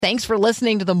Thanks for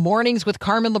listening to the Mornings with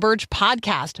Carmen LaBerge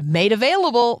podcast, made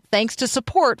available thanks to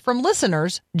support from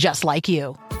listeners just like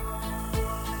you.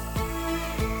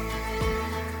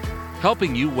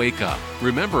 Helping you wake up,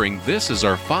 remembering this is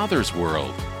our Father's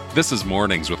world. This is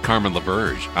Mornings with Carmen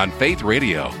LaBerge on Faith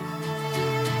Radio. If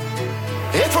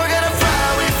we're gonna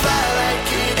fly, we fly like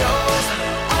eagles,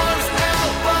 arms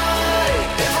out wide.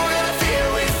 If we're gonna fear,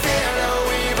 we fear no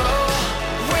evil.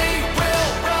 We will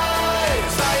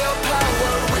rise. By your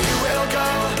power, we will go.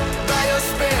 By your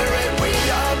spirit, we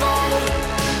are bold.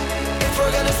 If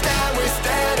we're gonna stand, we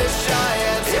stand as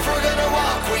giants. If we're gonna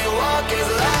walk, we walk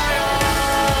as lions.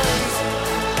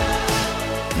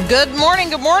 Good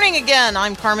morning again.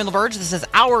 I'm Carmen LaBerge. This is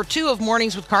hour 2 of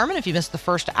Mornings with Carmen. If you missed the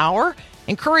first hour,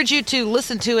 encourage you to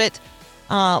listen to it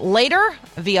later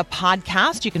via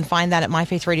podcast. You can find that at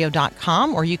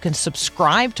myfaithradio.com, or you can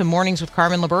subscribe to Mornings with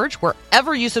Carmen LaBerge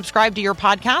wherever you subscribe to your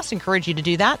podcast. Encourage you to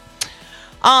do that.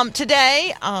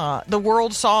 Today, the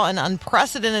world saw an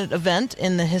unprecedented event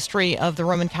in the history of the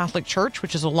Roman Catholic Church,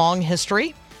 which is a long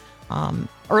history.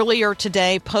 Earlier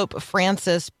today, Pope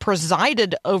Francis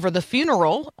presided over the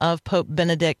funeral of Pope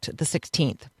Benedict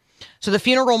XVI. So the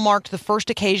funeral marked the first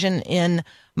occasion in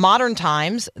modern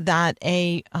times that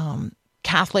a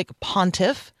Catholic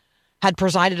pontiff had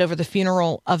presided over the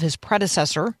funeral of his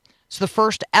predecessor. So the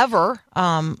first ever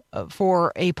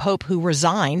for a pope who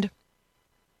resigned.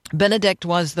 Benedict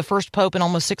was the first pope in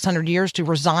almost 600 years to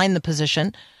resign the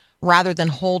position rather than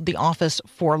hold the office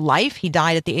for life. He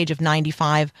died at the age of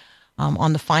 95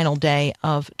 on the final day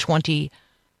of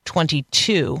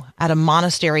 2022 at a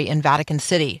monastery in Vatican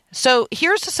City. So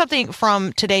here's something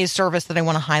from today's service that I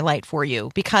want to highlight for you,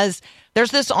 because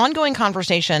there's this ongoing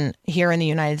conversation here in the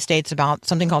United States about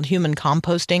something called human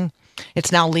composting.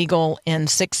 It's now legal in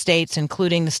 6 states,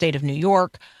 including the state of New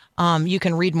York. You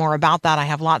can read more about that. I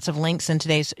have lots of links in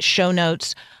today's show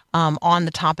notes on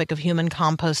the topic of human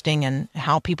composting and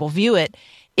how people view it.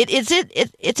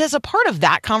 It's as a part of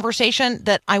that conversation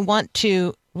that I want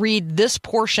to read this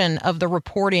portion of the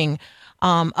reporting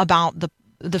about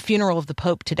the funeral of the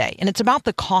Pope today. And it's about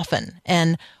the coffin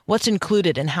and what's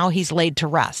included and how he's laid to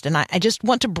rest. And I just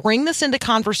want to bring this into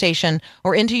conversation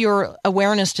or into your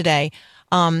awareness today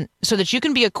so that you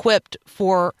can be equipped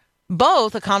for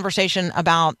both a conversation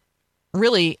about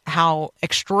really how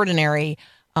extraordinary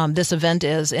this event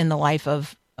is in the life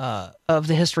of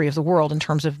the history of the world in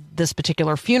terms of this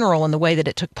particular funeral and the way that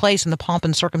it took place and the pomp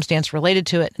and circumstance related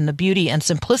to it and the beauty and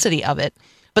simplicity of it.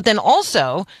 But then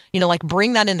also,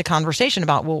 bring that into conversation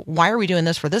about, well, why are we doing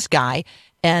this for this guy?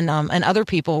 And other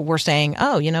people were saying,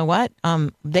 oh, you know what?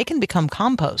 They can become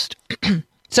compost.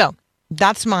 So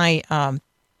that's my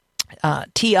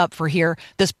tee up for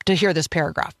to hear this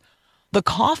paragraph. The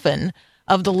coffin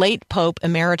of the late Pope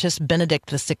Emeritus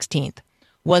Benedict XVI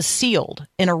was sealed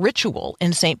in a ritual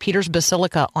in St. Peter's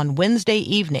Basilica on Wednesday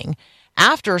evening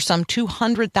after some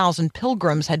 200,000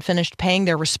 pilgrims had finished paying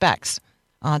their respects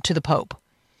to the Pope.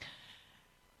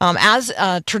 As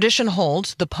tradition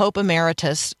holds, the Pope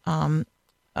Emeritus, the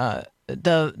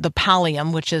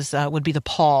pallium, which is would be the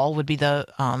pall, would be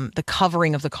the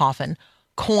covering of the coffin,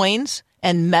 coins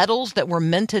and medals that were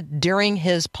minted during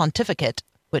his pontificate,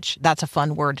 which that's a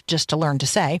fun word just to learn to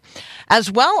say,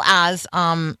 as well as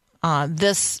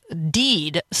this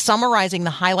deed summarizing the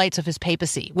highlights of his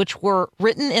papacy, which were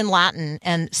written in Latin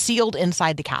and sealed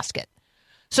inside the casket.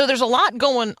 So there's a lot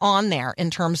going on there in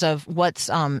terms of what's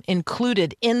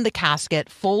included in the casket,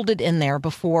 folded in there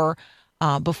before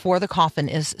the coffin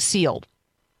is sealed.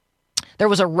 There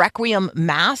was a requiem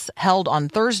mass held on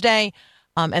Thursday,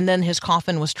 and then his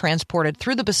coffin was transported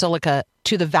through the basilica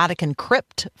to the Vatican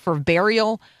crypt for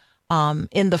burial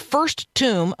in the first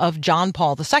tomb of John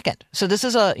Paul II. So this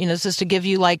is this is to give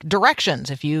you directions.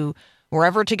 If you were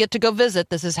ever to get to go visit,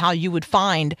 this is how you would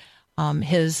find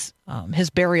his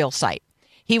burial site.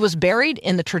 He was buried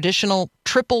in the traditional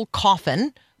triple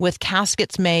coffin with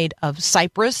caskets made of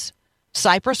cypress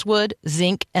wood,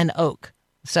 zinc, and oak.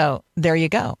 So there you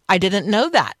go. I didn't know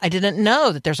that. I didn't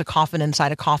know that there's a coffin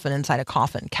inside a coffin inside a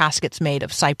coffin. Caskets made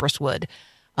of cypress wood,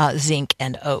 zinc,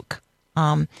 and oak.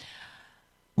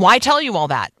 Why tell you all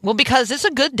that? Well, because it's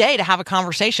a good day to have a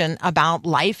conversation about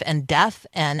life and death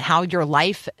and how your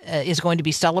life is going to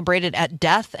be celebrated at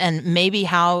death, and maybe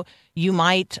how you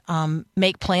might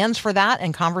make plans for that,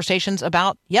 and conversations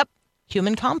about,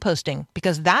 human composting,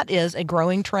 because that is a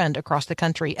growing trend across the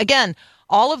country. Again,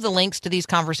 all of the links to these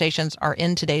conversations are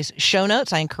in today's show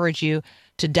notes. I encourage you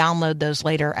to download those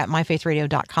later at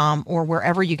myfaithradio.com or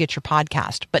wherever you get your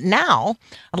podcast. But now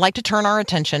I'd like to turn our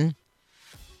attention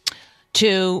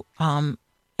to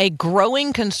a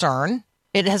growing concern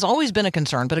It has always been a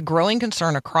concern, but a growing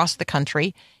concern across the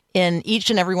country in each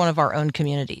and every one of our own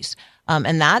communities.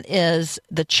 And that is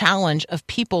the challenge of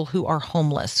people who are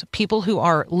homeless, people who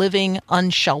are living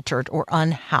unsheltered or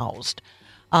unhoused.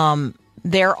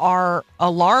 There are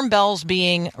alarm bells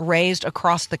being raised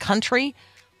across the country,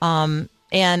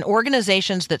 and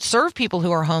organizations that serve people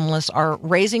who are homeless are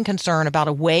raising concern about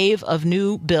a wave of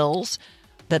new bills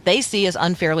that they see as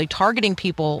unfairly targeting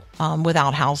people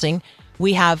without housing.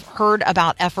 We have heard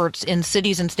about efforts in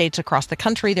cities and states across the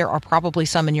country. There are probably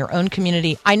some in your own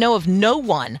community. I know of no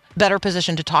one better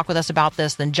positioned to talk with us about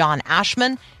this than John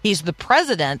Ashman. He's the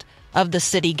president of the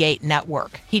City Gate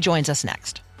Network. He joins us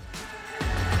next.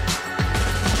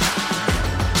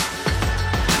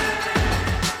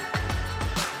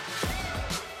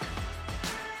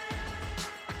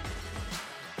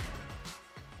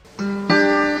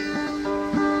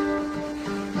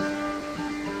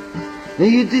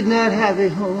 You did not have a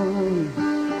home.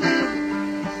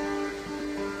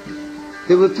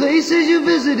 There were places you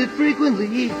visited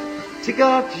frequently. Take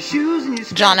off your shoes and your...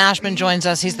 John Ashman joins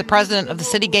us. He's the president of the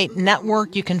City Gate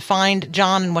Network. You can find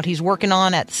John and what he's working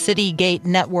on at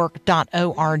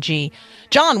citygatenetwork.org.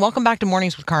 John, welcome back to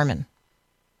Mornings with Carmen.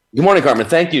 Good morning, Carmen.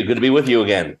 Thank you. Good to be with you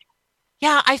again.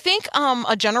 Yeah, I think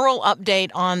a general update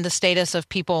on the status of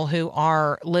people who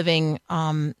are living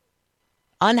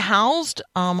unhoused,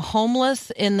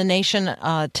 homeless in the nation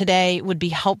today would be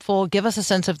helpful. Give us a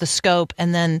sense of the scope,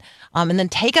 and then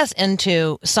take us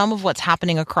into some of what's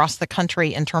happening across the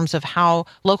country in terms of how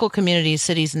local communities,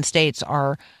 cities, and states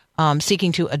are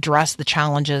seeking to address the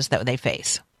challenges that they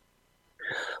face.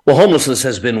 Well, homelessness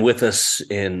has been with us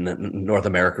in North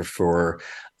America for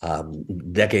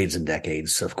decades and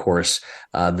decades. Of course,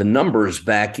 the numbers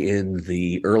back in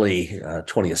the early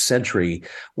 20th century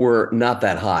were not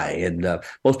that high. And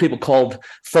most people called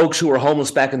folks who were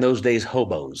homeless back in those days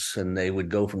hobos, and they would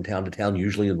go from town to town,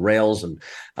 usually in rails. And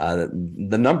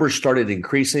the numbers started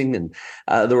increasing, and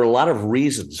there were a lot of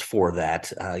reasons for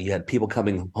that. You had people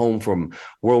coming home from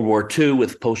World War II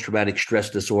with post-traumatic stress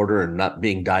disorder and not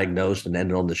being diagnosed and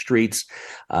ended on the streets.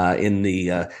 In the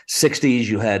 60s,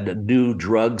 you had new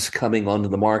drugs coming onto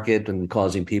the market and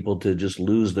causing people to just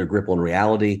lose their grip on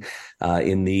reality.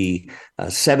 In the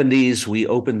 70s, we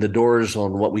opened the doors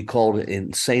on what we called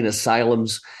insane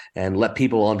asylums and let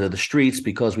people onto the streets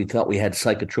because we thought we had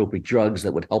psychotropic drugs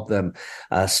that would help them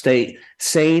stay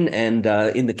sane and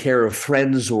in the care of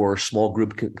friends or small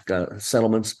group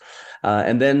settlements.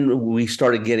 And then we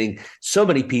started getting so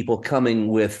many people coming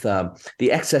with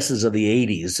the excesses of the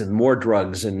 80s and more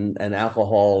drugs and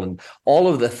alcohol and all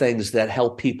of the things that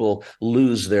help people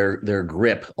lose their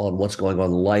grip on what's going on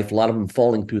in life, a lot of them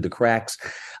falling through the cracks.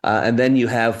 And then you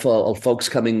have folks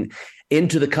coming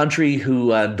into the country who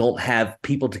don't have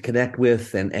people to connect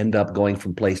with and end up going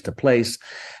from place to place.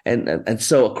 And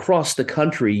so across the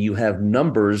country, you have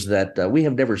numbers that we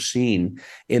have never seen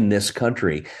in this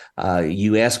country.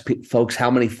 You ask folks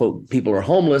how many people are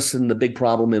homeless, and the big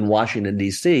problem in Washington,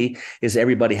 D.C. is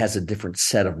everybody has a different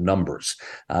set of numbers.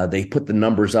 They put the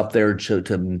numbers up there to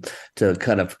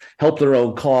kind of help their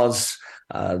own cause.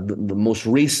 The most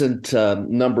recent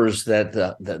numbers that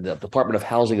the Department of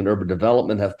Housing and Urban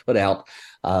Development have put out,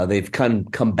 they've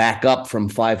come back up from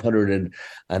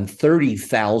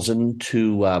 530,000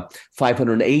 to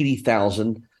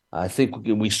 580,000. I think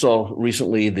we saw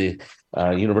recently the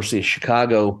University of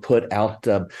Chicago put out,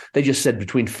 they just said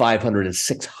between 500 and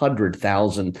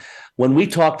 600,000. When we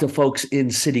talk to folks in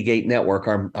City Gate Network,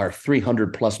 our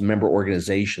 300 plus member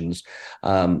organizations,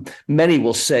 many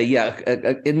will say,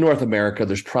 in North America,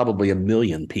 there's probably 1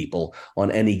 million people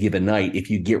on any given night if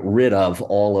you get rid of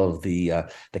all of the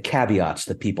caveats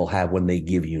that people have when they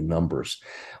give you numbers.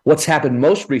 What's happened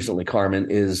most recently, Carmen,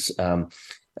 is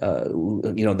the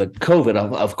COVID,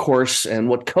 of course, and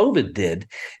what COVID did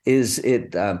is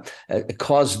it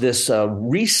caused this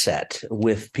reset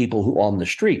with people who are on the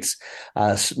streets.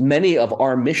 Many of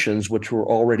our missions, which were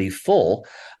already full,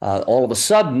 all of a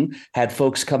sudden had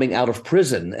folks coming out of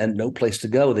prison and no place to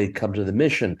go. They'd come to the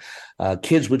mission.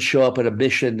 Kids would show up at a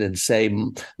mission and say,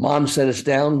 "Mom sent us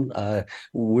down.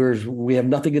 We have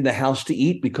nothing in the house to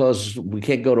eat because we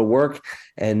can't go to work.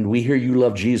 And we hear you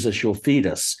love Jesus. You'll feed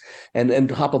us." And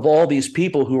top of all these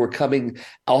people who are coming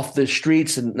off the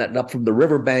streets and up from the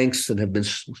riverbanks and have been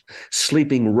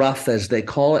sleeping rough, as they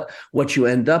call it, what you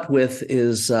end up with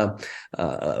is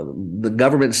the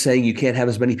government saying you can't have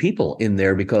as many people in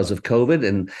there because of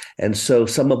COVID. And so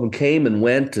some of them came and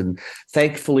went. And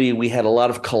thankfully, we had a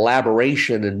lot of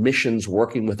collaboration and missions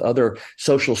working with other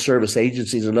social service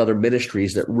agencies and other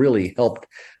ministries that really helped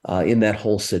in that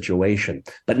whole situation.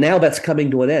 But now that's coming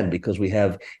to an end because we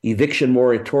have eviction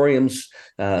moratoriums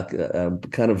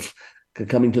kind of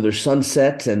coming to their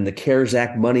sunset, and the CARES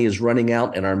Act money is running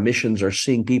out, and our missions are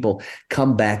seeing people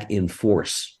come back in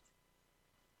force.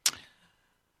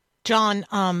 John,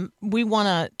 we want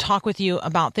to talk with you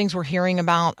about things we're hearing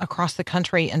about across the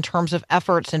country in terms of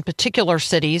efforts in particular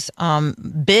cities,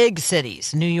 big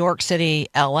cities, New York City,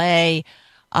 LA,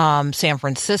 San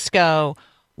Francisco,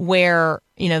 where,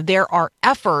 there are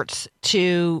efforts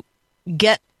to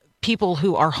get people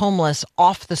who are homeless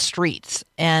off the streets.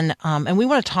 And we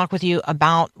want to talk with you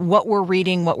about what we're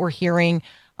reading, what we're hearing,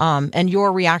 and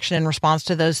your reaction in response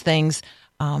to those things,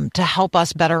 to help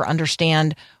us better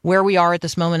understand where we are at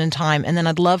this moment in time. And then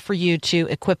I'd love for you to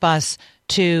equip us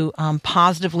to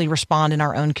positively respond in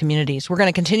our own communities. We're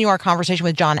going to continue our conversation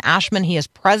with John Ashman. He is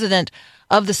president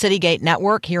of the Citygate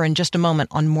Network here in just a moment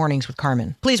on Mornings with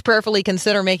Carmen. Please prayerfully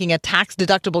consider making a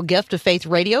tax-deductible gift to Faith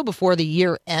Radio before the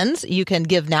year ends. You can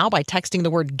give now by texting the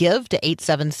word GIVE to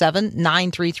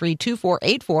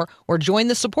 877-933-2484 or join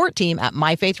the support team at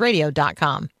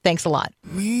myfaithradio.com. Thanks a lot.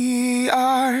 We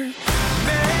are made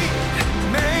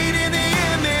in the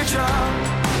image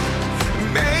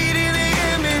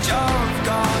of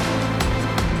God.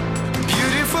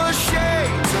 Beautiful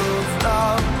shades of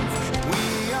love.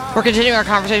 We're continuing our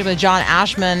conversation with John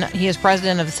Ashman. He is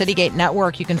president of the Citygate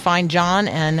Network. You can find John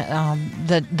and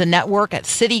the network at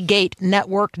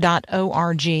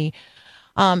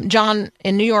citygatenetwork.org. John,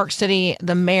 in New York City,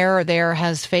 the mayor there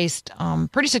has faced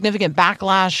pretty significant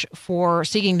backlash for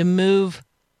seeking to move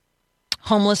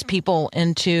homeless people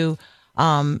into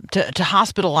to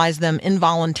hospitalize them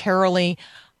involuntarily.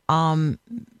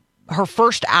 Her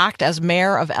first act as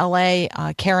mayor of L.A.,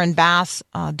 Karen Bass,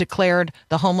 declared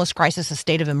the homeless crisis a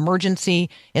state of emergency.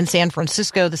 In San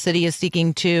Francisco, the city is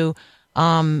seeking to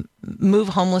move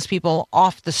homeless people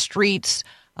off the streets.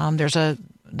 There's a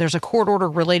court order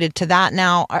related to that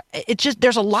now.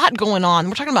 There's a lot going on.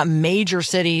 We're talking about major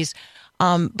cities.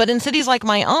 But in cities like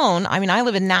my own, I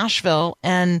live in Nashville,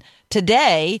 and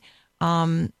today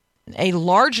a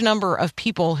large number of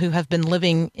people who have been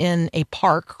living in a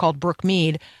park called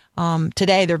Brookmead,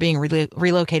 today they're being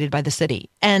relocated by the city.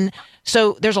 And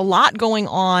so there's a lot going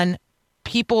on.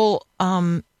 People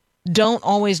don't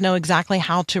always know exactly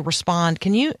how to respond.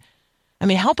 Can you,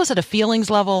 help us at a feelings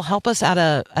level, help us at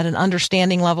an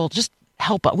understanding level, just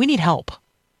help us. We need help.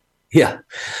 Yeah.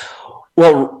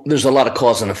 Well, there's a lot of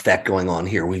cause and effect going on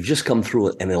here. We've just come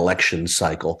through an election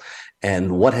cycle,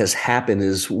 and what has happened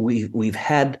is we've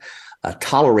had a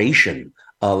toleration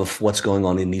of what's going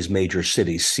on in these major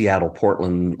cities, Seattle,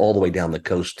 Portland, all the way down the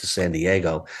coast to San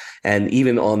Diego, and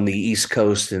even on the East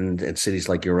Coast and cities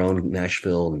like your own,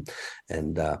 Nashville,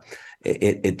 and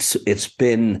it's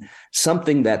been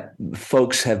something that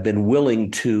folks have been willing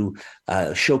to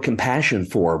show compassion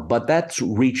for, but that's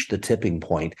reached the tipping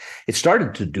point. It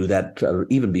started to do that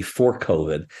even before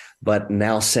COVID, but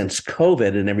now since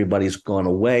COVID and everybody's gone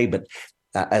away, but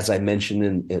as I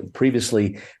mentioned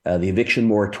previously, the eviction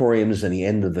moratoriums and the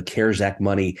end of the CARES Act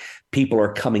money, people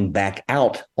are coming back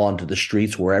out onto the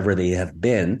streets wherever they have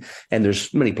been. And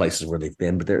there's many places where they've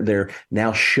been, but they're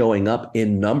now showing up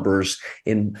in numbers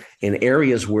in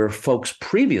areas where folks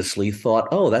previously thought,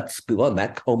 oh,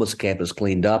 that homeless camp is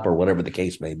cleaned up, or whatever the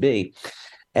case may be.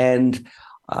 And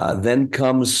then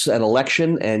comes an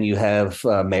election, and you have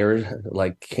mayors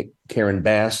like Karen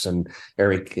Bass and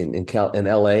Eric in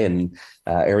L.A. and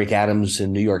Eric Adams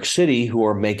in New York City, who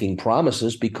are making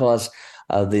promises because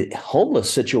the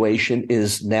homeless situation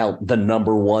is now the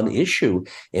number one issue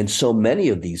in so many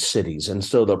of these cities. And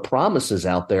so the promises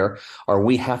out there are,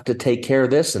 we have to take care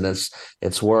of this, and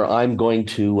it's where I'm going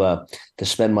to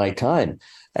spend my time.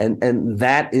 And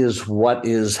that is what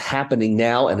is happening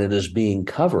now, and it is being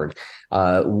covered.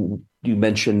 You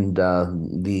mentioned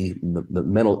the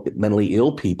mentally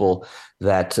ill people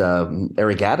that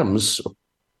Eric Adams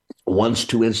wants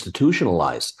to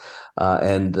institutionalize.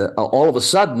 And all of a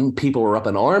sudden, people are up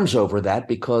in arms over that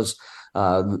because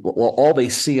well, all they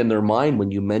see in their mind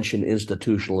when you mention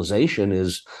institutionalization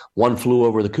is One Flew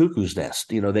Over the Cuckoo's Nest.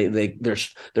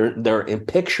 They're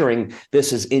picturing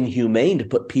this as inhumane to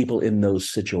put people in those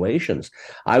situations.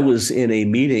 I was in a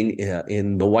meeting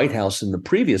in the White House in the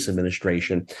previous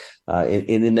administration.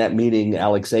 In that meeting,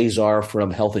 Alex Azar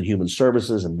from Health and Human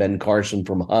Services and Ben Carson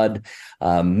from HUD,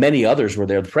 many others were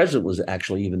there. The president was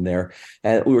actually even there.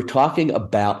 And we were talking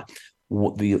about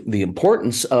the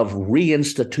importance of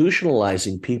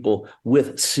reinstitutionalizing people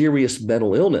with serious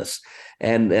mental illness.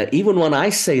 And even when I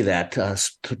say that,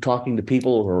 talking to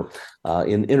people or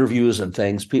in interviews and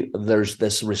things, there's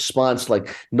this response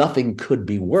like nothing could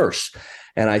be worse.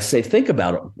 And I say, think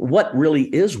about it. What really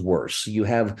is worse? You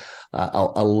have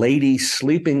a lady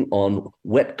sleeping on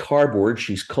wet cardboard.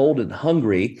 She's cold and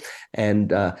hungry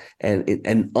and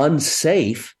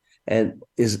unsafe. And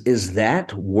is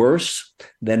that worse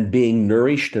than being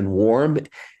nourished and warm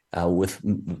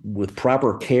with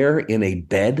proper care in a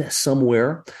bed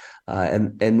somewhere?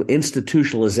 And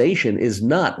institutionalization is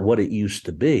not what it used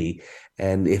to be.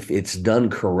 And if it's done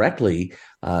correctly,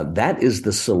 that is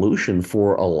the solution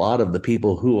for a lot of the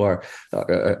people who are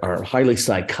highly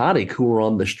psychotic who are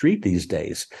on the street these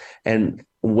days. And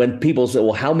when people say,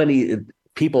 well, how many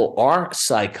people are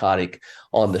psychotic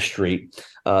on the street?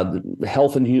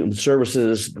 Health and Human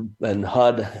Services and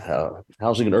HUD,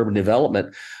 Housing and Urban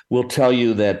Development, will tell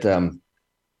you that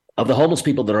of the homeless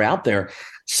people that are out there,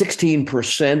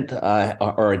 16%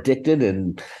 are addicted,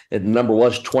 and the number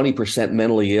was 20%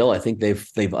 mentally ill. I think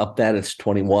they've upped that. It's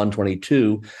 21,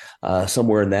 22,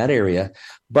 somewhere in that area.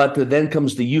 But then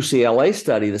comes the UCLA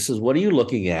study that says, what are you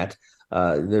looking at?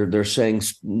 They're saying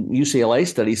UCLA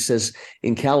study says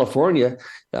in California,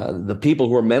 the people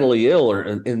who are mentally ill are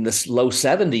in this low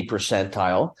 70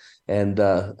 percentile, and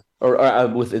or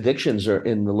with addictions are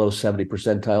in the low 70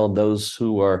 percentile, and those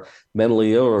who are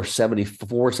mentally ill are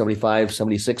 74, 75,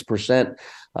 76%,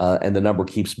 and the number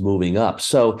keeps moving up.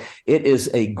 So it is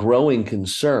a growing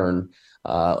concern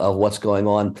of what's going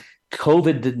on.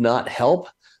 COVID did not help.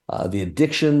 The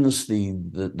addictions,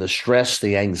 the stress,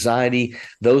 the anxiety,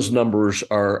 those numbers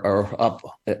are up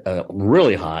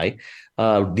really high.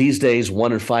 These days,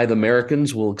 1 in 5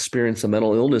 Americans will experience a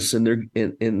mental illness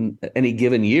in any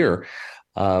given year.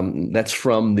 That's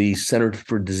from the Center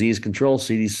for Disease Control,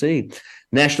 CDC.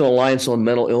 National Alliance on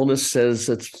Mental Illness says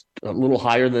it's a little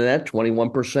higher than that,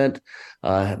 21%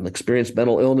 experienced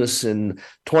mental illness in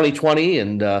 2020,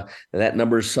 and that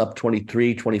number's up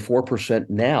 23, 24%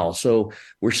 now. So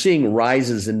we're seeing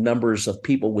rises in numbers of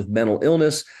people with mental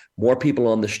illness, more people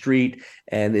on the street,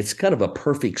 and it's kind of a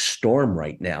perfect storm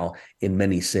right now in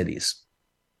many cities.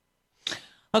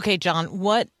 Okay, John,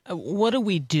 what do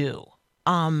we do?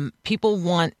 People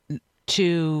want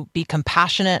to be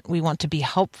compassionate. We want to be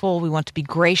helpful. We want to be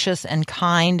gracious and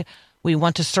kind. We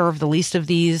want to serve the least of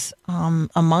these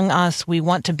among us. We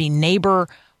want to be neighbor.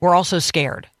 We're also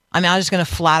scared. I mean, I'm just going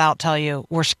to flat out tell you,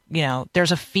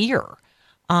 there's a fear.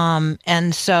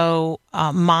 And so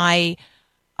the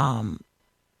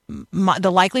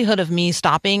likelihood of me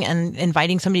stopping and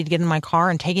inviting somebody to get in my car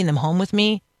and taking them home with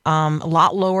me, a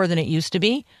lot lower than it used to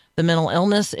be. The mental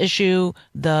illness issue,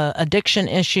 the addiction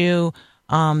issue,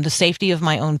 the safety of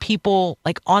my own people,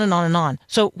 like on and on and on.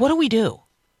 So what do we do?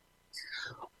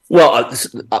 Well,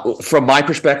 from my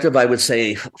perspective, I would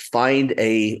say find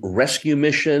a rescue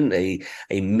mission, a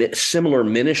similar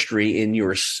ministry in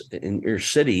your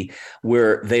city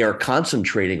where they are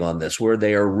concentrating on this, where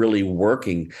they are really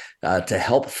working to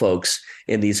help folks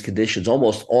in these conditions.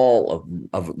 Almost all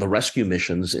of the rescue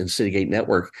missions in Citygate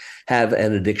Network have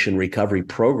an addiction recovery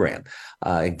program.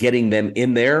 Getting them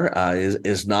in there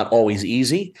is not always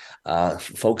easy.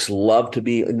 Folks love to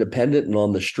be independent and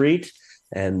on the street.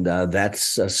 And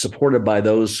that's supported by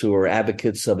those who are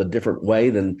advocates of a different way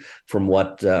than from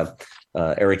what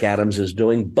Eric Adams is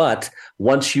doing. But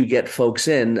once you get folks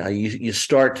in, you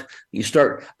start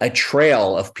a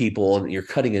trail of people, and you're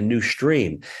cutting a new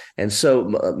stream. And so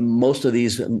most of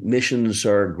these missions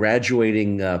are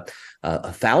graduating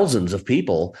thousands of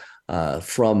people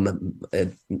from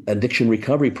addiction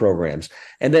recovery programs.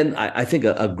 And then I think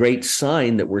a great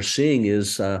sign that we're seeing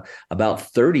is about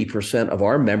 30% of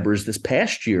our members this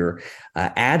past year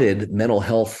added mental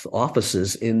health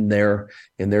offices in their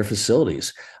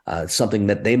facilities. Something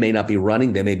that they may not be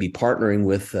running, they may be partnering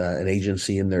with an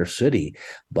agency in their city,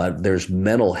 but there's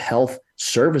mental health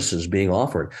services being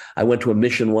offered. I went to a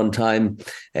mission one time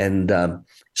and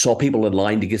saw people in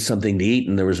line to get something to eat,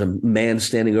 and there was a man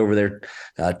standing over there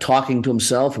talking to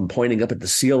himself and pointing up at the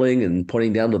ceiling and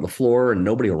pointing down to the floor, and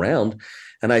nobody around.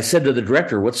 And I said to the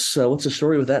director, "What's the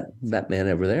story with that man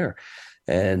over there?"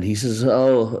 And he says,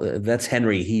 "Oh, that's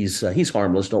Henry. He's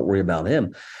harmless. Don't worry about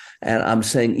him." And I'm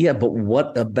saying, yeah, but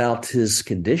what about his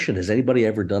condition? Has anybody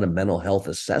ever done a mental health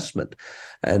assessment?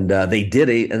 And they did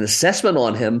an assessment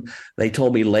on him. They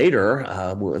told me later,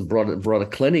 and brought a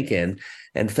clinic in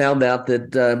and found out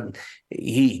that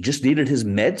he just needed his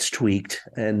meds tweaked.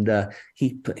 And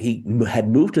he had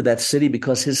moved to that city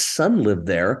because his son lived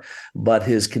there, but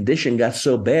his condition got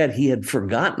so bad he had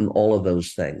forgotten all of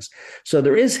those things. So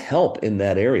there is help in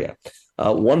that area.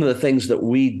 One of the things that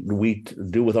we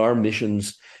do with our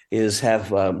missions is have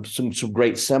some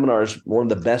great seminars. One of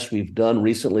the best we've done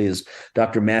recently is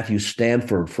Dr. Matthew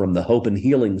Stanford from the Hope and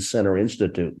Healing Center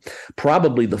Institute,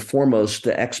 probably the foremost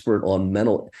expert on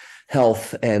mental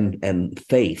health and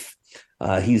faith.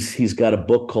 He's got a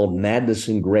book called Madness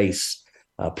and Grace,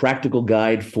 a practical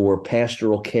guide for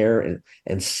pastoral care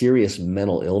and serious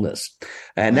mental illness.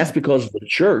 And that's because the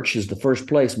church is the first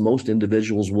place most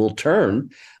individuals will turn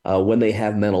when they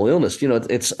have mental illness.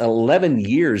 It's 11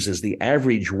 years is the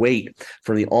average wait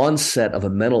from the onset of a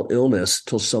mental illness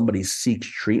till somebody seeks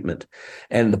treatment.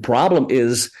 And the problem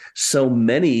is so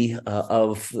many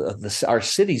of our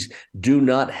cities do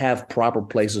not have proper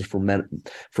places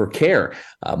for care.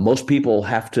 Most people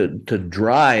have to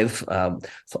drive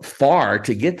far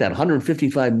to get that.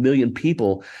 155 million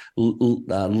people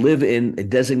live in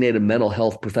designated mental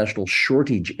health professional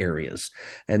shortage areas.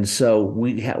 And so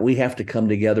we have to come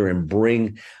together and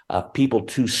bring people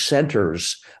to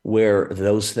centers where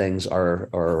those things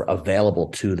are available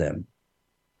to them.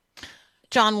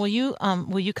 John, will you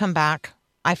come back?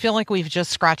 I feel like we've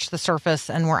just scratched the surface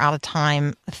and we're out of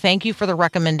time. Thank you for the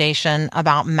recommendation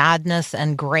about madness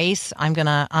and grace. I'm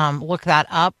gonna look that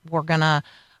up. We're gonna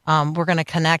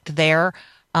connect there.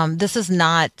 This is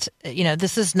not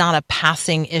a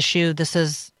passing issue. This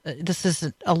is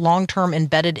a long-term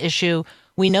embedded issue.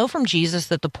 We know from Jesus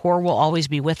that the poor will always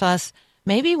be with us.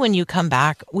 Maybe when you come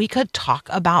back, we could talk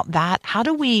about that. How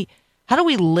do we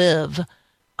live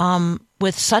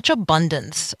with such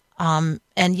abundance and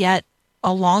yet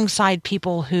alongside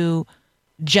people who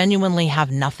genuinely have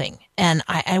nothing? And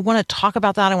I want to talk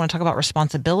about that. I want to talk about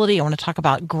responsibility. I want to talk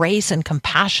about grace and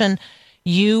compassion.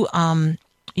 You're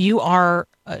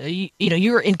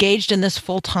engaged in this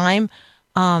full time,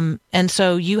 and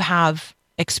so you have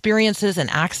experiences and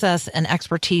access and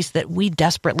expertise that we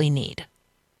desperately need.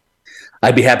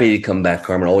 I'd be happy to come back,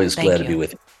 Carmen. Always glad to be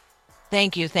with you.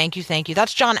 Thank you.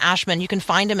 That's John Ashman. You can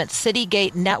find him at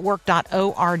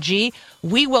citygatenetwork.org.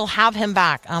 We will have him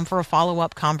back for a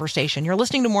follow-up conversation. You're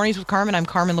listening to Mornings with Carmen. I'm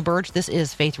Carmen LaBerge. This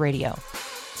is Faith Radio.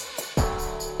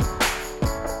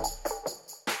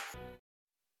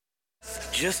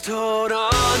 Just hold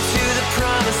on to the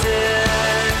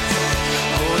promises.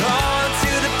 Hold on to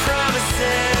the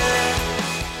promises.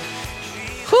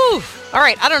 Whew. All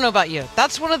right. I don't know about you.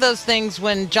 That's one of those things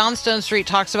when John Stone Street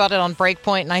talks about it on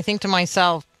Breakpoint, and I think to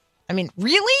myself, I mean,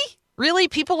 really? Really?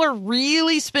 People are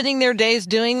really spending their days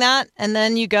doing that? And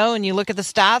then you go and you look at the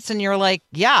stats and you're like,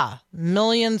 yeah,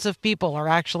 millions of people are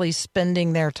actually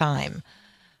spending their time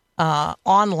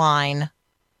online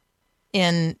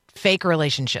in fake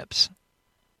relationships.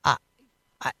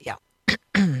 Yeah.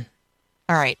 All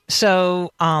right.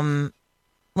 So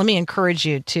let me encourage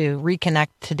you to reconnect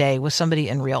today with somebody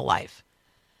in real life.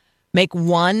 Make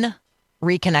one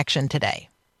reconnection today.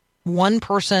 One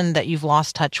person that you've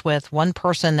lost touch with, one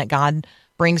person that God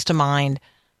brings to mind.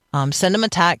 Send them a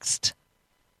text.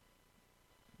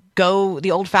 Go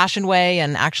the old-fashioned way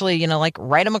and actually,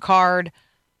 write them a card.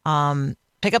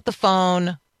 Pick up the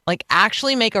phone.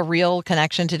 Actually make a real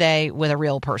connection today with a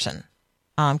real person.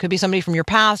 Could be somebody from your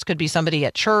past, could be somebody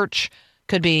at church,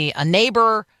 could be a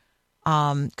neighbor,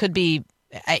 could be,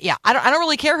 I don't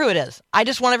really care who it is. I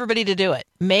just want everybody to do it.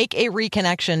 Make a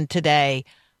reconnection today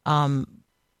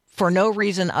for no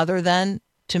reason other than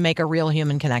to make a real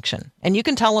human connection. And you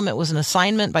can tell them it was an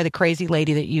assignment by the crazy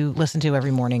lady that you listen to every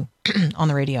morning on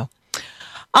the radio.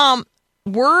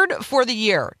 Word for the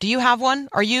year. Do you have one?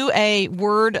 Are you a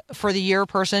word for the year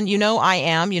person? You know I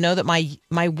am. You know that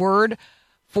my word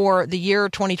for the year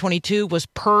 2022 was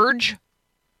purge.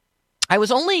 I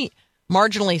was only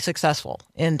marginally successful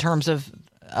in terms of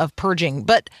purging,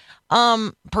 but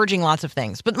purging lots of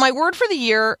things. But my word for the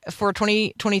year for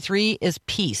 2023 is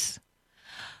peace.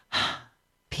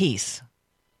 Peace.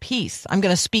 Peace. I'm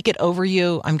going to speak it over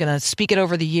you. I'm going to speak it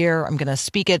over the year. I'm going to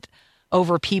speak it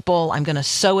over people. I'm going to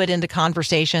sow it into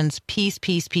conversations. Peace,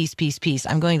 peace, peace, peace, peace.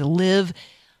 I'm going to live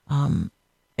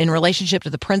in relationship to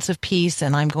the Prince of Peace,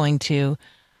 and I'm going to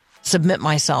submit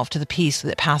myself to the peace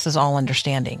that passes all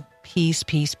understanding. Peace,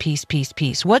 peace, peace, peace,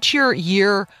 peace. What's your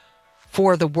year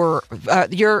for the word?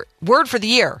 Your word for the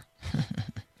year?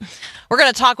 We're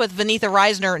going to talk with Vanitha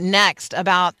Reisner next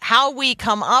about how we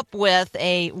come up with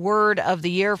a word of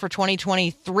the year for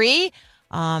 2023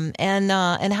 and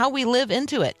how we live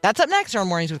into it. That's up next on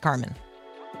Mornings with Carmen.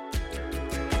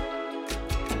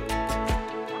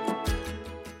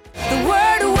 The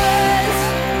word was,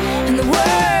 and the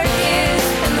word is,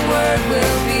 and the word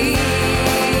will be.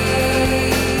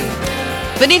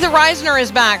 Vanitha Reisner is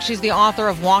back. She's the author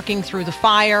of Walking Through the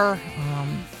Fire,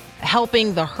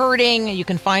 Helping the Hurting. You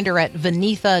can find her at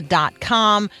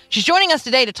vanitha.com. She's joining us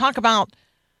today to talk about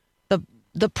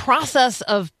the process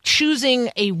of choosing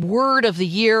a word of the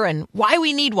year and why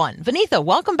we need one. Vanitha,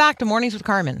 welcome back to Mornings with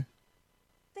Carmen.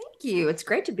 Thank you. It's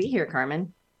great to be here,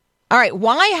 Carmen. All right.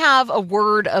 Why have a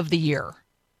word of the year?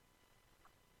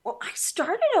 Well, I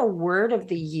started a word of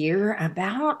the year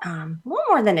about a little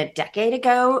more than a decade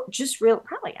ago,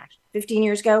 probably actually 15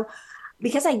 years ago,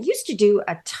 because I used to do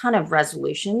a ton of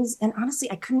resolutions. And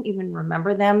honestly, I couldn't even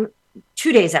remember them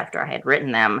 2 days after I had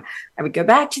written them. I would go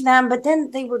back to them, but then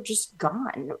they were just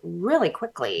gone really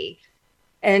quickly.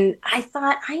 And I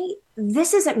thought,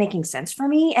 this isn't making sense for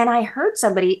me. And I heard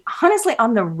somebody, honestly,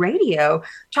 on the radio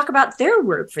talk about their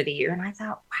word for the year. And I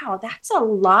thought, wow, that's a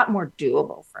lot more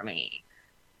doable for me.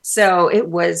 So it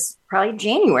was probably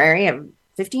January of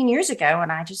 15 years ago.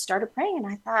 And I just started praying and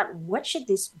I thought, what should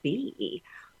this be?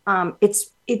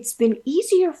 It's been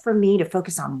easier for me to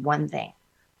focus on one thing,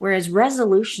 whereas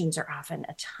resolutions are often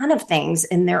a ton of things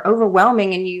and they're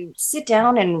overwhelming. And you sit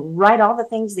down and write all the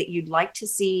things that you'd like to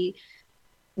see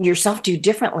yourself do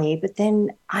differently. But then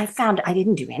I found I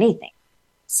didn't do anything.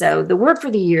 So the word for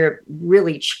the year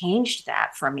really changed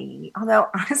that for me. Although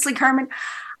honestly, Carmen,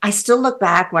 I still look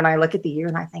back when I look at the year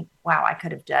and I think, wow, I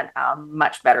could have done a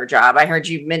much better job. I heard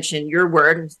you mention your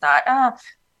word and thought,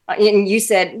 and you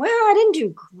said, well, I didn't do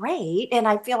great. And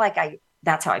I feel like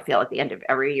that's how I feel at the end of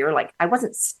every year. Like I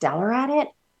wasn't stellar at it,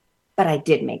 but I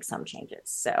did make some changes.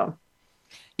 So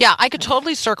yeah, I could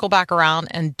totally circle back around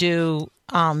and do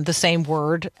the same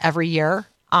word every year.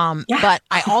 But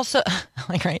I also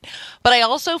but I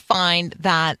also find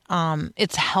that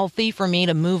it's healthy for me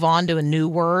to move on to a new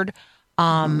word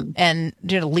and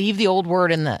leave the old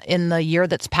word in the year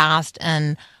that's passed.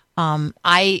 And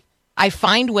I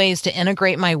find ways to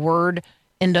integrate my word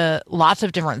into lots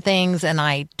of different things, and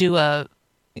I do a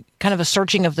kind of a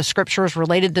searching of the scriptures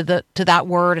related to that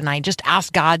word, and I just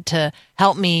ask God to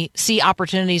help me see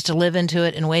opportunities to live into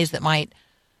it in ways that might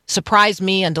surprise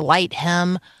me and delight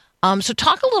Him. So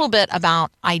talk a little bit about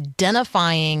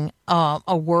identifying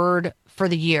a word for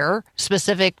the year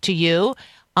specific to you,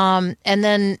 and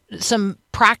then some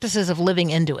practices of living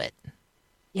into it.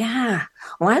 Yeah.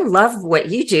 Well, I love what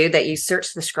you do, that you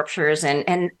search the scriptures,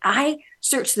 and I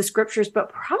search the scriptures, but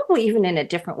probably even in a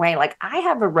different way. Like I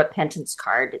have a repentance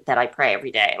card that I pray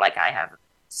every day. Like I have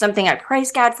something I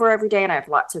praise God for every day, and I have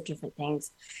lots of different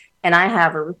things. And I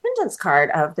have a repentance card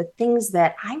of the things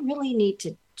that I really need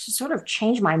to sort of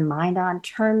change my mind on,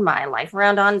 turn my life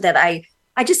around on, that I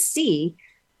just see.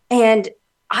 And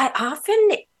I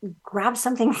often grab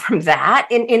something from that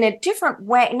in a different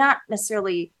way, not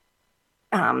necessarily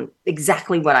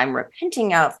exactly what I'm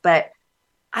repenting of, but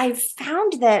I've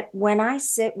found that when I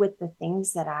sit with the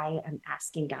things that I am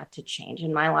asking God to change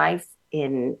in my life,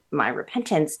 in my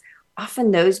repentance,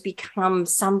 often those become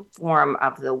some form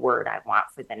of the word I want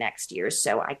for the next year.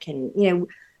 So I can,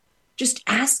 just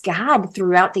ask God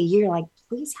throughout the year, like,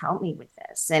 please help me with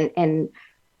this. And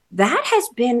that has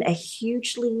been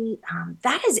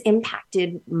that has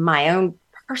impacted my own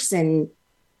person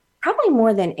probably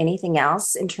more than anything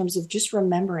else, in terms of just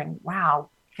remembering, wow,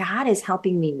 God is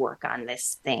helping me work on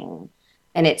this thing.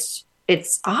 And it's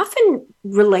often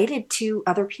related to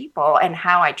other people and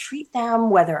how I treat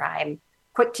them, whether I'm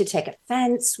quick to take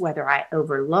offense, whether I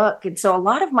overlook. And so a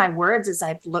lot of my words, as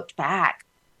I've looked back,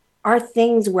 are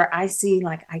things where I see,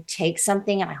 like, I take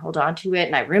something and I hold on to it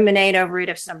and I ruminate over it.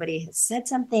 If somebody has said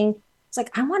something, it's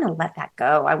like, I want to let that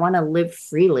go. I want to live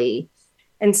freely.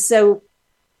 And so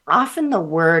often the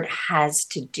word has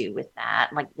to do with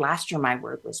that. Like last year, my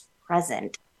word was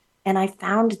present. And I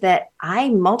found that I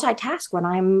multitask when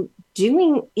I'm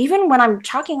even when I'm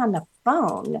talking on the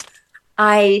phone,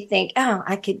 I think, oh,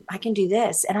 I can do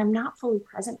this. And I'm not fully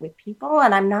present with people,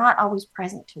 and I'm not always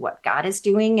present to what God is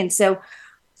doing. And so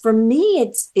for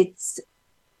me, it's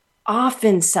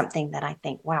often something that I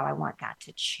think, wow, I want God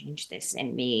to change this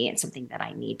in me, and something that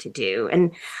I need to do.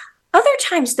 And other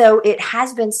times, though, it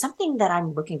has been something that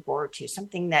I'm looking forward to,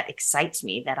 something that excites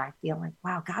me, that I feel like,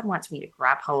 wow, God wants me to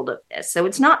grab hold of this. So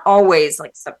it's not always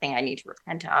like something I need to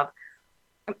repent of.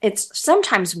 It's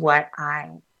sometimes what I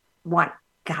want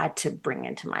God to bring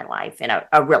into my life in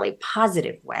a really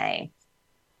positive way.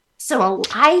 So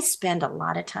I spend a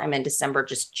lot of time in December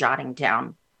just jotting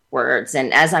down words.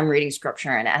 And as I'm reading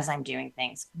scripture and as I'm doing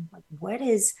things, I'm like, what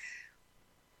is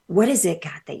it,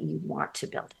 God, that you want to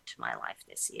build into my life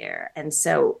this year? And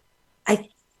so I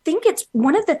think it's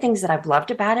one of the things that I've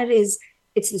loved about it is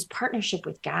it's this partnership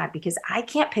with God, because I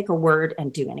can't pick a word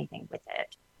and do anything with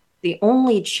it. The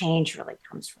only change really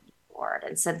comes from the Lord.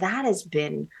 And so that has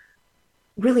been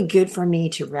really good for me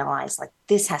to realize, like,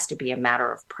 this has to be a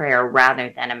matter of prayer rather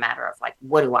than a matter of like,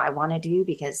 what do I want to do?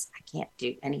 Because I can't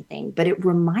do anything, but it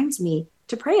reminds me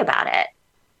to pray about it.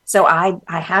 So I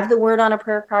have the word on a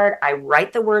prayer card. I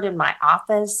write the word in my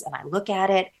office and I look at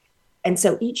it. And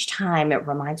so each time it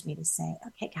reminds me to say,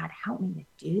 okay, God, help me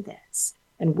to do this.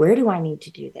 And where do I need to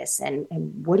do this? And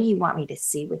what do you want me to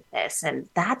see with this? And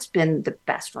that's been the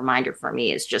best reminder for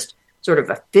me, is just sort of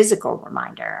a physical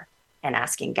reminder and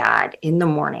asking God in the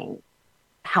morning,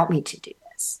 help me to do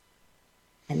this.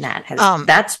 And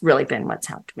that's really been what's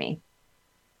helped me.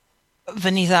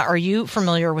 Vanessa, are you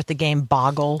familiar with the game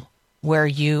Boggle, where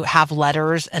you have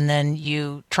letters and then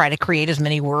you try to create as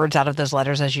many words out of those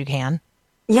letters as you can?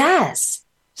 Yes.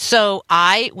 So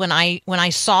when I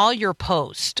saw your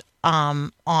post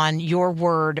on your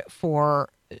word for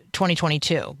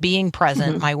 2022, being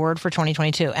present, my word for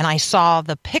 2022, and I saw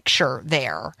the picture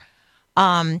there,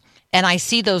 and I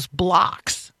see those block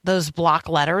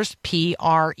letters,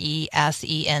 PRESENT.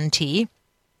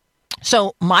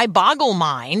 So my boggle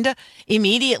mind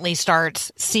immediately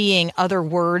starts seeing other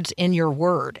words in your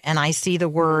word. And I see the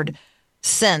word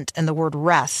sent and the word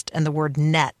rest and the word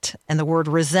net and the word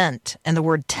resent and the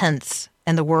word tense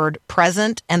and the word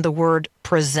present and the word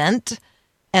present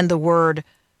and the word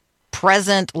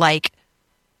present, like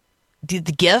the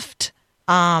gift.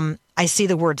 I see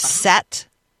the word set.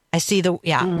 I see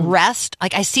rest.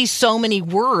 Like, I see so many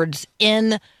words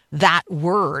in that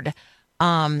word.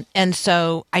 And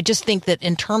so I just think that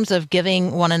in terms of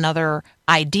giving one another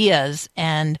ideas,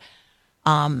 and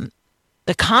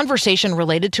the conversation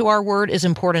related to our word is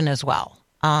important as well.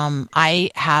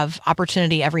 I have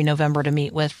opportunity every November to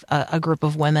meet with a group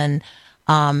of women.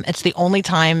 It's the only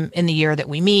time in the year that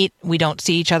we meet. We don't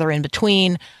see each other in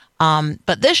between.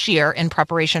 But this year, in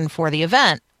preparation for the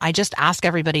event, I just ask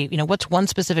everybody, what's one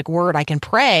specific word I can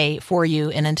pray for you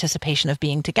in anticipation of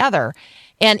being together?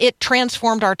 And it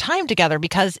transformed our time together,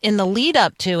 because in the lead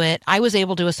up to it, I was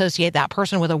able to associate that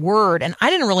person with a word, and I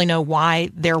didn't really know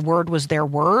why their word was their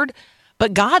word,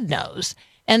 but God knows.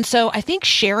 And so I think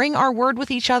sharing our word with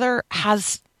each other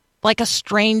has like a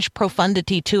strange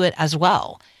profundity to it as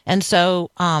well. And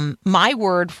so my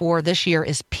word for this year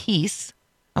is peace.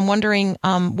 I'm wondering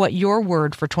what your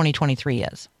word for 2023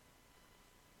 is.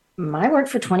 My word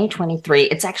for 2023,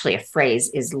 it's actually a phrase,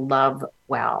 is love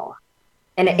well.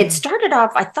 And it started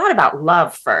off, I thought about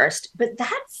love first, but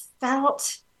that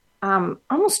felt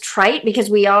almost trite, because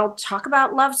we all talk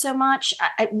about love so much.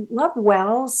 Love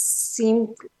well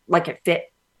seemed like it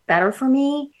fit better for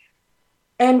me.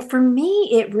 And for me,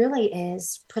 it really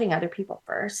is putting other people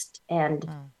first and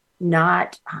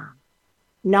not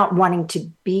wanting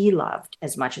to be loved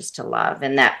as much as to love.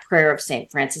 And that prayer of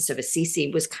St. Francis of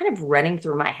Assisi was kind of running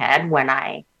through my head when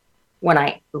I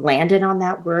landed on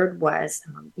that word, was,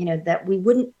 that we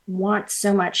wouldn't want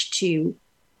so much to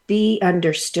be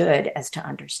understood as to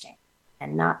understand,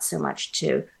 and not so much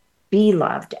to be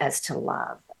loved as to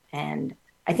love. And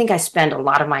I think I spend a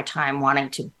lot of my time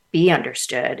wanting to be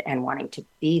understood and wanting to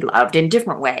be loved in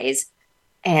different ways,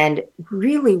 and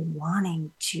really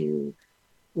wanting to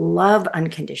love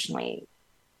unconditionally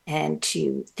and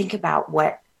to think about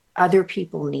what other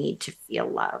people need to feel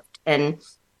loved. And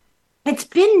it's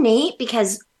been neat,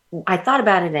 because I thought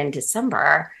about it in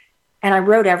December, and I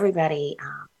wrote everybody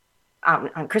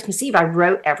on Christmas Eve, I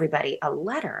wrote everybody a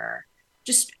letter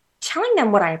just telling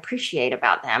them what I appreciate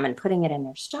about them and putting it in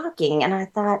their stocking. And I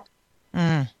thought,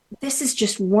 this is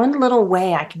just one little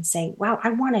way I can say, wow, I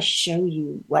want to show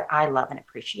you what I love and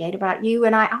appreciate about you.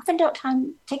 And I often don't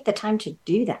take the time to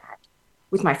do that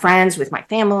with my friends, with my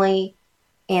family.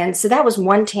 And so that was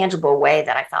one tangible way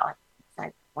that I felt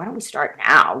like, why don't we start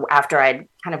now, after I'd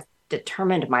kind of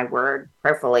determined my word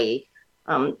prayerfully.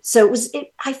 So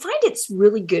I find it's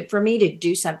really good for me to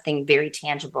do something very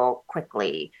tangible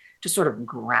quickly to sort of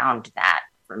ground that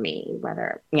for me,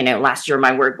 whether, last year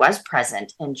my word was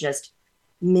present, and just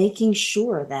making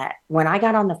sure that when I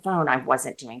got on the phone, I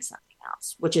wasn't doing something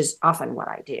else, which is often what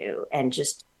I do. And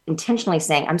just intentionally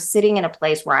saying, I'm sitting in a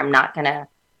place where I'm not going to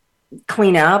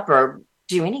clean up or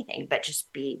do anything, but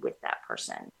just be with that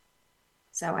person.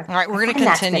 So all right, we're going to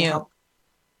continue.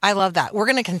 I love that. We're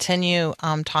going to continue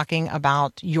talking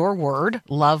about your word,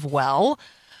 love well.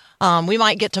 We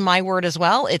might get to my word as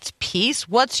well. It's peace.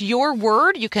 What's your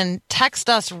word? You can text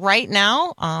us right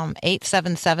now,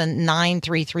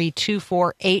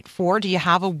 877-933-2484. Do you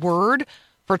have a word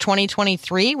for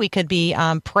 2023? We could be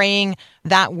praying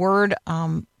that word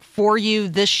for you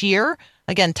this year.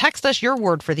 Again, text us your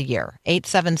word for the year,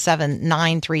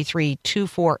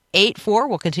 877-933-2484.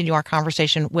 We'll continue our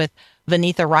conversation with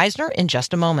Vanitha Reisner in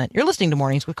just a moment. You're listening to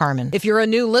Mornings with Carmen. If you're a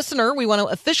new listener, we want to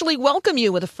officially welcome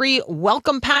you with a free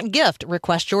welcome pack gift.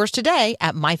 Request yours today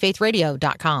at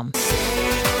myfaithradio.com.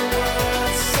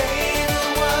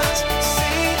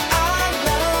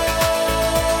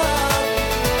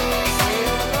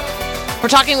 We're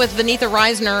talking with Vanitha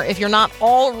Reisner. If you're not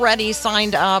already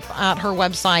signed up at her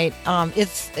website,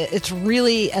 it's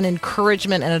really an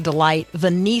encouragement and a delight.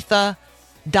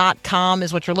 Vanitha.com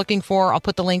is what you're looking for. I'll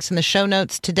put the links in the show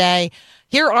notes today.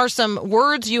 Here are some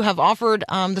words you have offered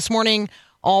this morning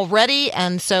already.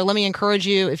 And so let me encourage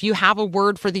you, if you have a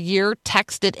word for the year,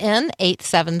 text it in,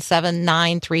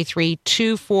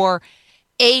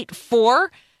 877-933-2484.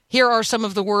 Here are some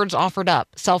of the words offered up: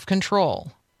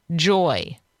 self-control,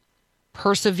 joy,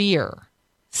 persevere,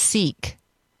 seek,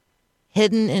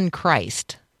 hidden in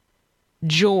Christ,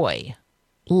 joy,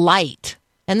 light.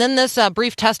 And then this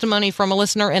brief testimony from a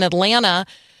listener in Atlanta.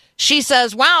 She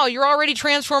says, wow, you're already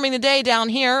transforming the day down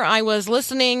here. I was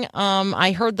listening.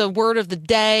 I heard the word of the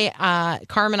day.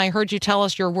 Carmen, I heard you tell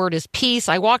us your word is peace.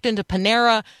 I walked into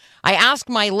Panera. I asked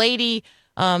my lady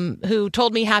who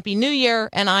told me Happy New Year.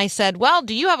 And I said, well,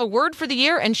 do you have a word for the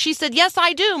year? And she said, yes,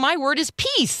 I do. My word is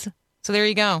peace. So there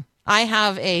you go. I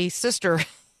have a sister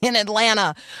in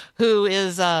Atlanta who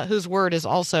is whose word is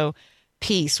also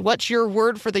peace. What's your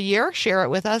word for the year? Share it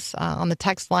with us on the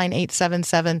text line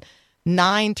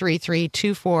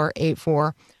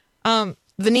 877-933-2484.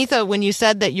 Vanitha, when you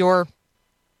said that your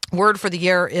word for the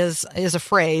year is a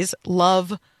phrase,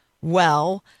 love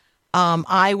well,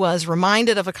 I was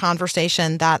reminded of a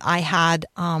conversation that I had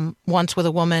once with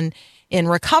a woman in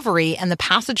recovery, and the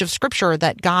passage of scripture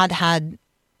that God had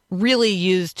really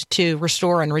used to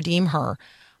restore and redeem her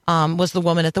was the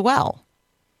woman at the well.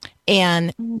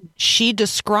 And she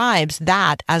describes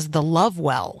that as the love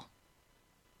well.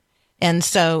 And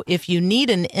so if you need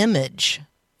an image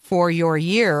for your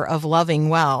year of loving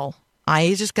well,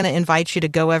 I'm just going to invite you to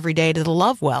go every day to the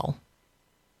love well.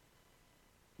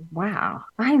 Wow.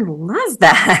 I love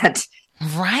that.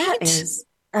 Right? That is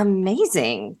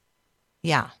amazing.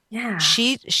 Yeah. Yeah.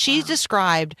 She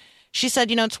described, she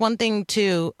said, it's one thing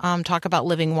to talk about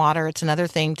living water. It's another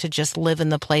thing to just live in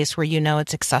the place where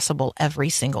it's accessible every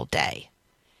single day.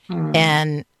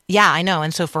 And yeah, I know.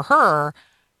 And so for her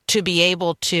to be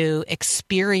able to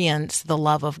experience the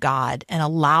love of God and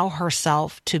allow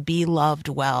herself to be loved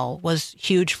well was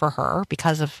huge for her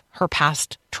because of her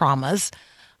past traumas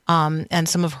and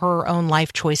some of her own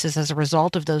life choices as a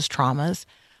result of those traumas.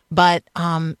 But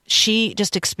she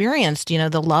just experienced,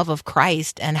 the love of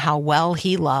Christ and how well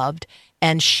he loved.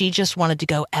 And she just wanted to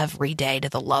go every day to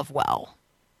the love well.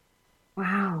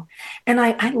 Wow. And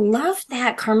I love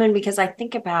that, Carmen, because I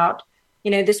think about,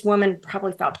 this woman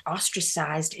probably felt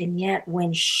ostracized. And yet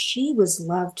when she was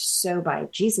loved so by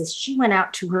Jesus, she went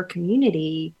out to her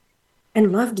community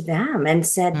and loved them and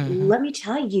said, let me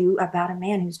tell you about a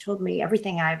man who's told me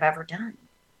everything I've ever done.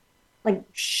 Like,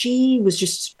 she was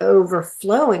just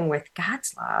overflowing with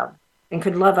God's love and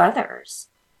could love others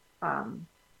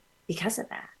because of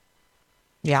that.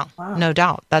 Yeah, wow. No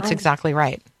doubt. That's exactly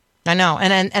right. I know.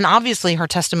 And obviously her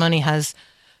testimony has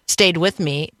stayed with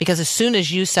me because as soon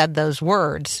as you said those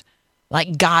words,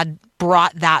 like God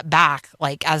brought that back,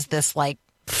 like as this like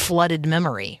flooded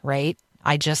memory, right?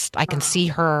 I can see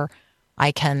her.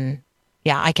 I can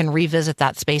revisit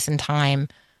that space and time.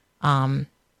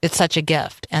 It's such a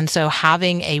gift. And so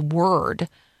having a word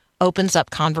opens up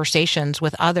conversations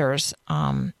with others.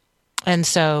 And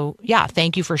so,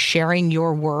 thank you for sharing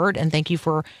your word, and thank you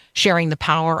for sharing the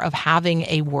power of having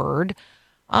a word.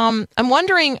 I'm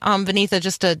wondering, Vanitha,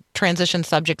 just to transition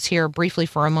subjects here briefly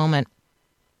for a moment.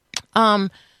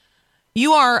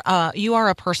 You are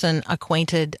a person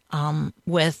acquainted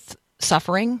with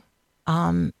suffering.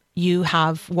 You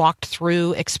have walked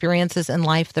through experiences in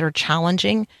life that are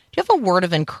challenging. Do you have a word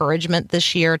of encouragement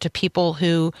this year to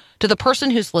to the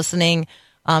person who's listening,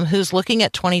 who's looking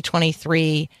at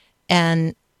 2023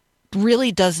 and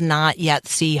really does not yet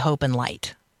see hope and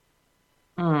light?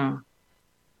 Yeah,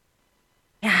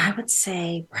 I would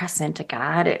say press into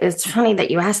God. It's funny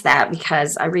that you asked that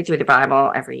because I read through the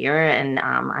Bible every year, and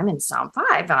I'm in Psalm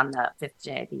 5 on the 5th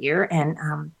day of the year.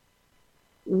 And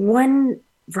one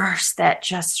verse that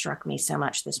just struck me so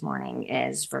much this morning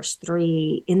is verse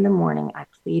 3. In the morning, I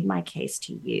plead my case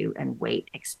to you and wait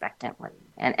expectantly.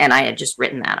 And I had just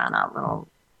written that on a little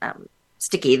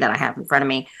sticky that I have in front of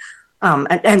me.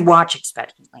 And watch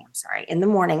expectantly. I'm sorry. In the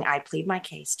morning, I plead my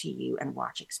case to you and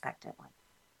watch expectantly.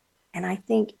 And I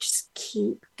think just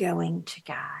keep going to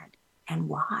God and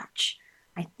watch.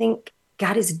 I think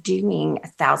God is doing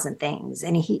 1,000 things,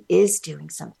 and he is doing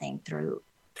something through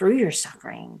your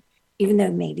suffering, even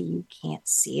though maybe you can't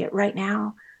see it right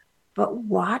now. But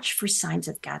watch for signs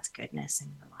of God's goodness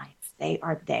in your life. They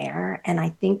are there. And I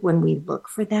think when we look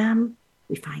for them,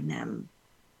 we find them.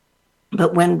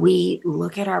 But when we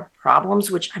look at our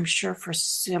problems, which I'm sure for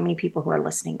so many people who are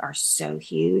listening are so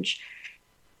huge,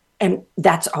 and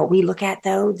that's all we look at,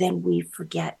 though, then we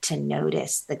forget to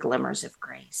notice the glimmers of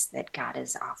grace that God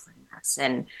is offering us.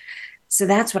 And so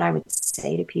that's what I would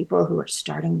say to people who are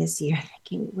starting this year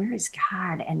thinking, where is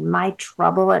God? And my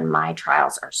trouble and my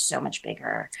trials are so much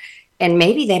bigger. And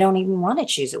maybe they don't even want to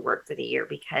choose a word for the year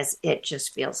because it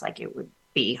just feels like it would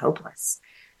be hopeless.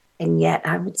 And yet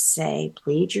I would say,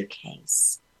 plead your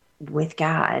case with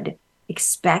God.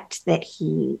 Expect that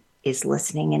he is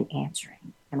listening and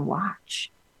answering, and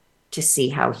watch to see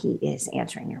how he is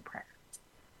answering your prayers.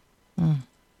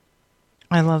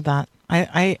 I love that.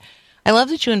 I love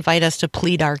that you invite us to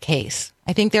plead our case.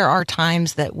 I think there are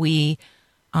times that we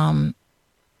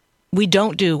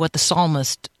don't do what the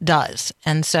psalmist does.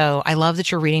 And so I love that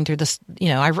you're reading through this,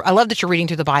 I love that you're reading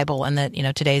through the Bible, and that,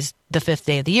 today's the 5th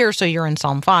day of the year. So you're in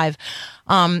Psalm 5.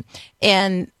 And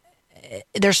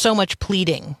there's so much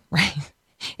pleading, right,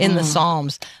 in the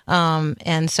Psalms.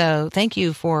 And so thank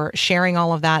you for sharing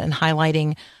all of that and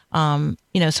highlighting,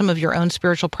 some of your own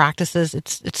spiritual practices.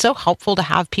 It's so helpful to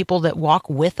have people that walk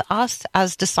with us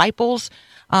as disciples,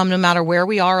 no matter where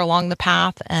we are along the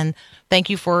path. And thank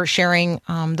you for sharing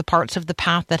the parts of the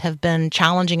path that have been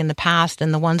challenging in the past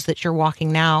and the ones that you're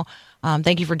walking now.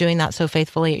 Thank you for doing that so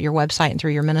faithfully at your website and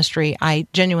through your ministry. I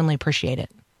genuinely appreciate it.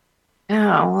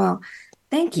 Oh, well,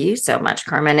 thank you so much,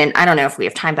 Carmen. And I don't know if we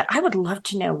have time, but I would love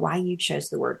to know why you chose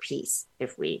the word peace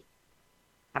if we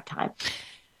have time.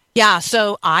 Yeah,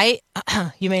 so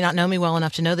you may not know me well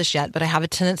enough to know this yet, but I have a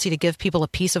tendency to give people a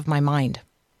piece of my mind.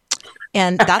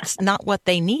 And that's not what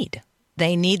they need.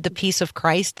 They need the peace of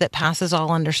Christ that passes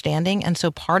all understanding. And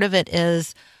so part of it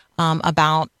is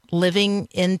about living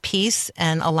in peace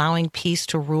and allowing peace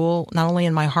to rule not only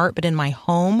in my heart, but in my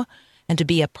home, and to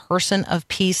be a person of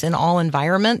peace in all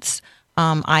environments.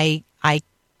 I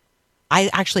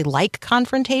actually like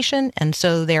confrontation. And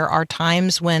so there are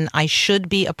times when I should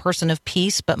be a person of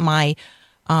peace, but my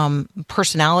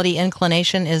personality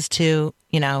inclination is to,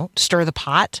 stir the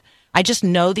pot. I just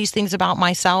know these things about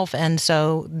myself. And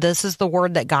so this is the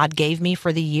word that God gave me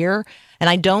for the year. And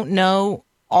I don't know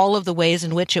all of the ways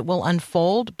in which it will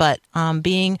unfold, but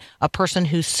being a person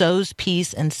who sows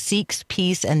peace and seeks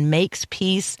peace and makes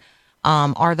peace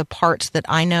are the parts that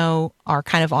I know are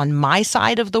kind of on my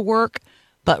side of the work.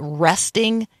 But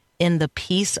resting in the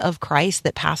peace of Christ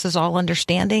that passes all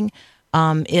understanding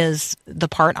is the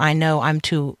part I know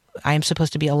I am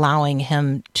supposed to be allowing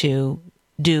him to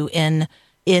do in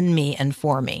me and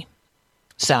for me.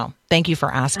 So thank you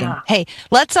for asking. Yeah. Hey,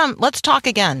 let's talk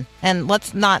again, and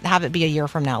let's not have it be a year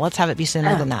from now. Let's have it be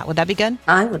sooner than that. Would that be good?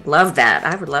 I would love that.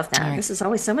 Right. This is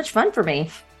always so much fun for me.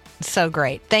 So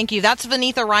great. Thank you. That's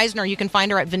Vanitha Reisner. You can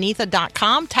find her at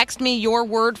vanitha.com. Text me your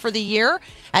word for the year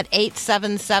at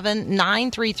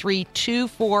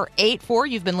 877-933-2484.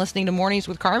 You've been listening to Mornings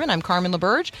with Carmen. I'm Carmen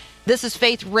LaBerge. This is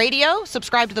Faith Radio.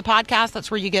 Subscribe to the podcast. That's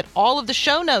where you get all of the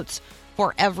show notes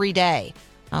for every day.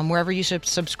 Wherever you should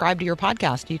subscribe to your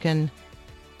podcast, you can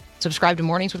subscribe to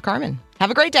Mornings with Carmen. Have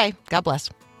a great day. God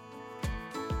bless.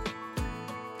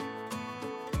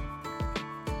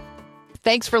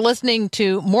 Thanks for listening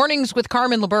to Mornings with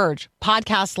Carmen LaBerge.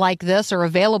 Podcasts like this are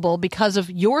available because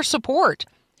of your support.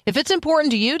 If it's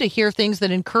important to you to hear things that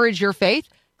encourage your faith,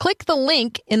 click the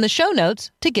link in the show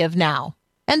notes to give now.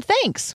 And thanks.